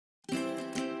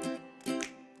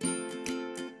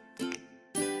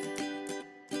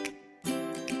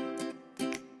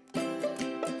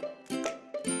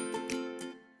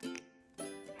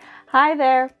Hi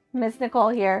there, Miss Nicole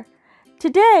here.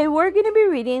 Today we're going to be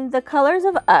reading The Colors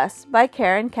of Us by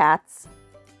Karen Katz.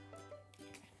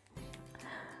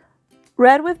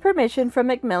 Read with permission from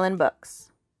Macmillan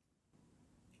Books.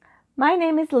 My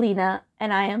name is Lena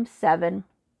and I am 7.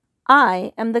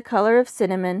 I am the color of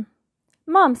cinnamon.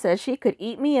 Mom says she could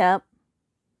eat me up.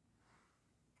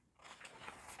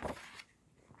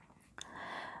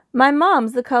 My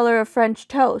mom's the color of French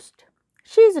toast.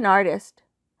 She's an artist.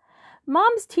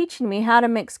 Mom's teaching me how to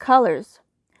mix colors.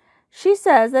 She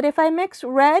says that if I mix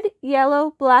red,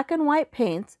 yellow, black, and white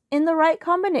paints in the right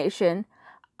combination,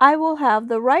 I will have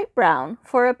the right brown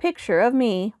for a picture of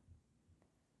me.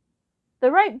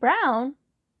 The right brown?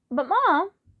 But Mom,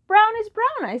 brown is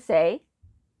brown, I say.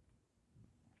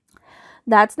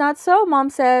 That's not so,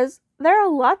 Mom says. There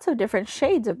are lots of different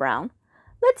shades of brown.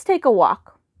 Let's take a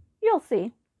walk. You'll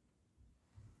see.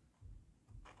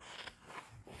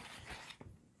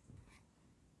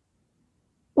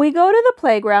 We go to the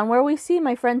playground where we see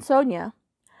my friend Sonia.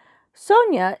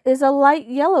 Sonia is a light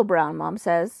yellow-brown, Mom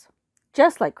says.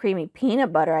 Just like creamy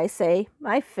peanut butter, I say.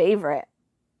 My favorite.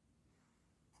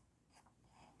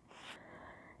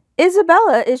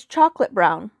 Isabella is chocolate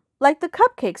brown, like the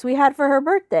cupcakes we had for her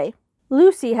birthday.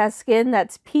 Lucy has skin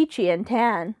that's peachy and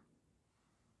tan.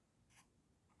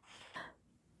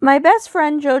 My best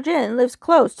friend Jo-Jin lives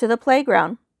close to the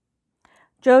playground.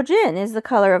 Jo-Jin is the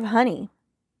color of honey.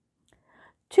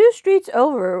 2 streets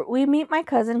over, we meet my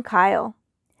cousin Kyle.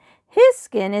 His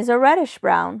skin is a reddish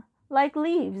brown, like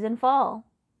leaves in fall.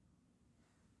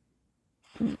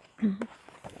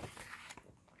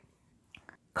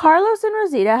 Carlos and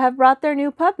Rosita have brought their new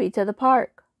puppy to the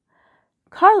park.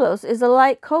 Carlos is a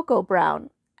light cocoa brown,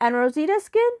 and Rosita's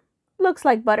skin looks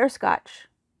like butterscotch.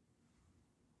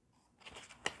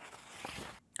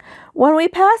 When we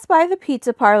pass by the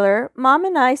pizza parlor, Mom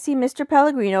and I see Mr.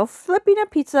 Pellegrino flipping a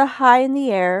pizza high in the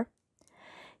air.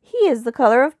 He is the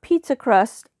color of pizza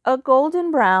crust, a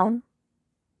golden brown.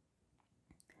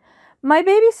 My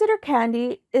babysitter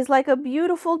Candy is like a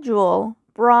beautiful jewel,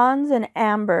 bronze and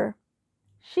amber.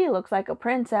 She looks like a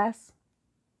princess.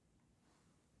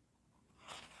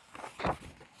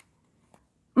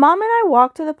 Mom and I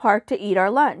walk to the park to eat our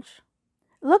lunch.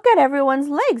 Look at everyone's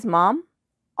legs, Mom.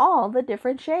 All the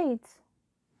different shades.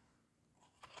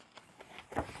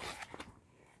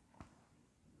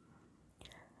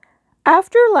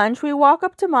 After lunch, we walk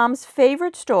up to Mom's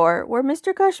favorite store where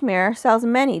Mr. Kashmir sells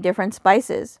many different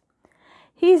spices.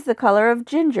 He's the color of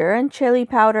ginger and chili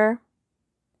powder.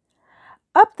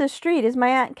 Up the street is my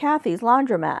Aunt Kathy's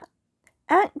laundromat.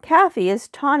 Aunt Kathy is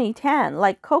tawny tan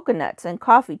like coconuts and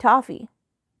coffee toffee.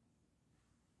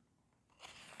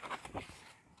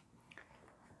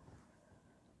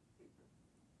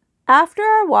 After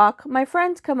our walk, my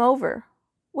friends come over.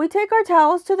 We take our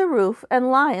towels to the roof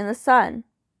and lie in the sun.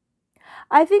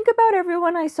 I think about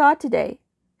everyone I saw today.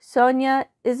 Sonia,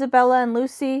 Isabella and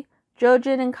Lucy,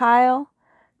 Jo-Jin and Kyle,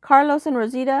 Carlos and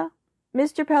Rosita,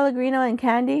 Mr. Pellegrino and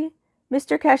Candy,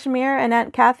 Mr. Kashmir and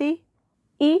Aunt Kathy.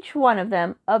 Each one of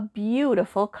them a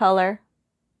beautiful color.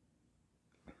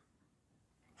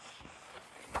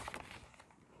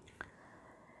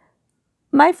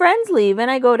 My friends leave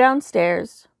and I go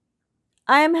downstairs.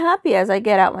 I am happy as I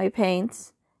get out my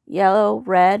paints, yellow,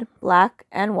 red, black,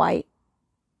 and white.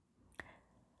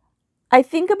 I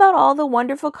think about all the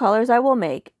wonderful colors I will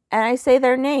make, and I say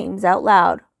their names out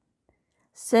loud.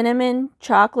 Cinnamon,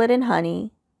 chocolate, and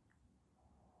honey.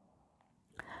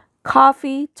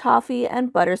 Coffee, toffee,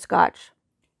 and butterscotch.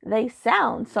 They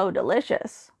sound so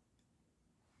delicious.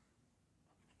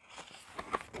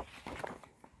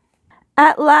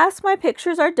 At last my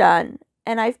pictures are done,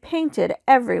 and I've painted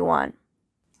everyone.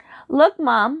 Look,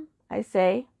 Mom, I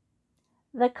say,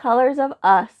 the colors of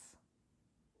us.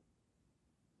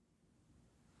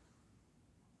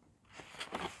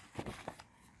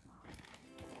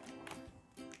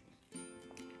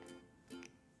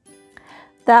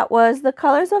 That was The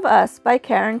Colors of Us by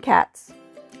Karen Katz.